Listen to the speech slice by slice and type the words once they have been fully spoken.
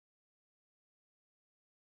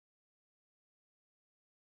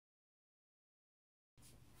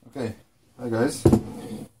Okay, hi guys.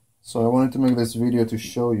 So I wanted to make this video to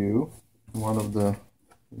show you one of the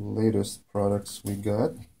latest products we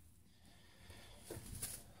got,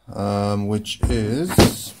 which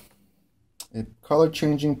is a color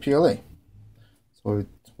changing PLA. So it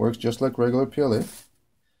works just like regular PLA,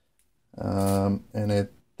 and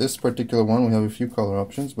this particular one, we have a few color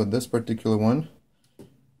options, but this particular one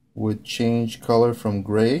would change color from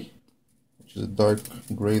gray, which is a dark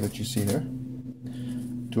gray that you see here,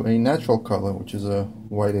 to a natural color, which is a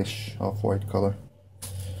whitish, off-white color.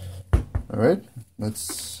 Alright,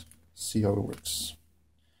 let's see how it works.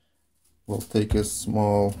 We'll take a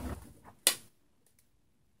small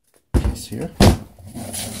piece here,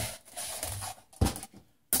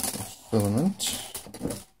 filament. So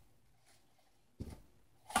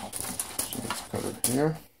let's cut it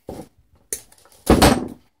here. Put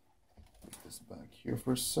this back here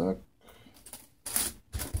for a sec.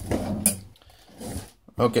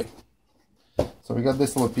 Okay, so we got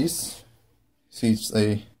this little piece. See, it's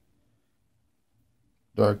a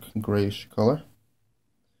dark grayish color.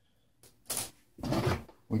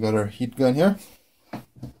 We got our heat gun here.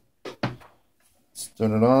 Let's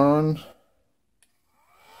turn it on.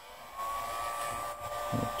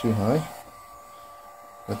 Not too high.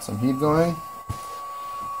 Got some heat going.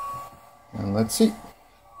 And let's see.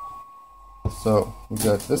 So we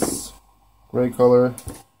got this gray color.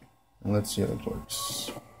 And let's see how it works.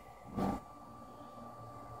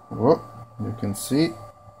 Whoa, you can see it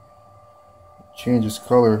changes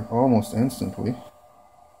color almost instantly.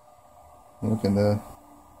 Look at that.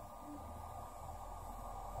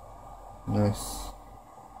 Nice.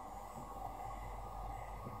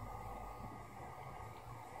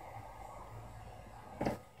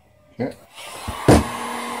 Okay.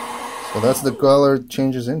 So that's the color it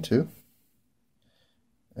changes into.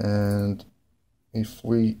 And if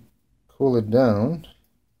we cool it down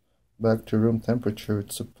back to room temperature,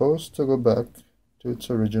 it's supposed to go back to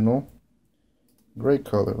its original gray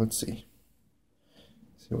color. Let's see.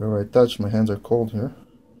 See, wherever I touch, my hands are cold here.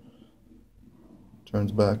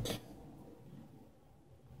 Turns back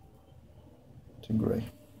to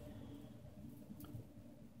gray.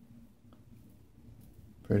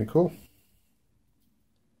 Pretty cool.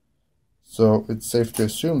 So it's safe to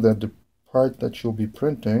assume that the part that you'll be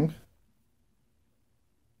printing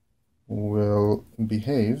will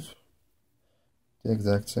behave the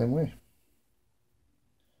exact same way.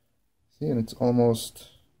 See, and it's almost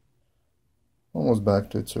back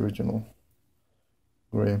to its original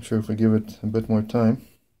gray. I'm sure if we give it a bit more time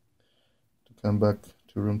to come back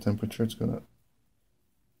to room temperature, it's gonna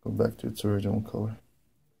go back to its original color.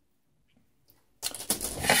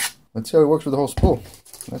 Let's see how it works with the whole spool.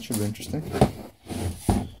 That should be interesting.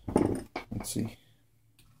 Let's see.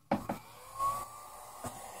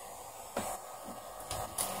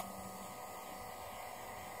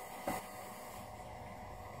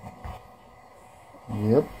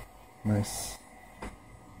 Yep, nice.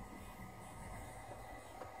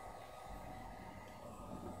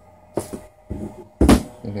 I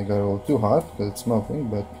think I got it a little too hot because it's melting,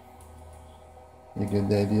 but you get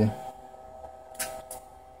the idea.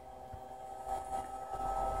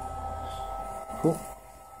 Cool.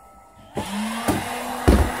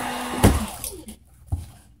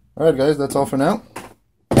 Alright guys, that's all for now.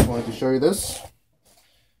 Just wanted to show you this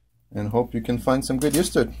and hope you can find some good use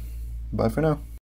to it. Bye for now.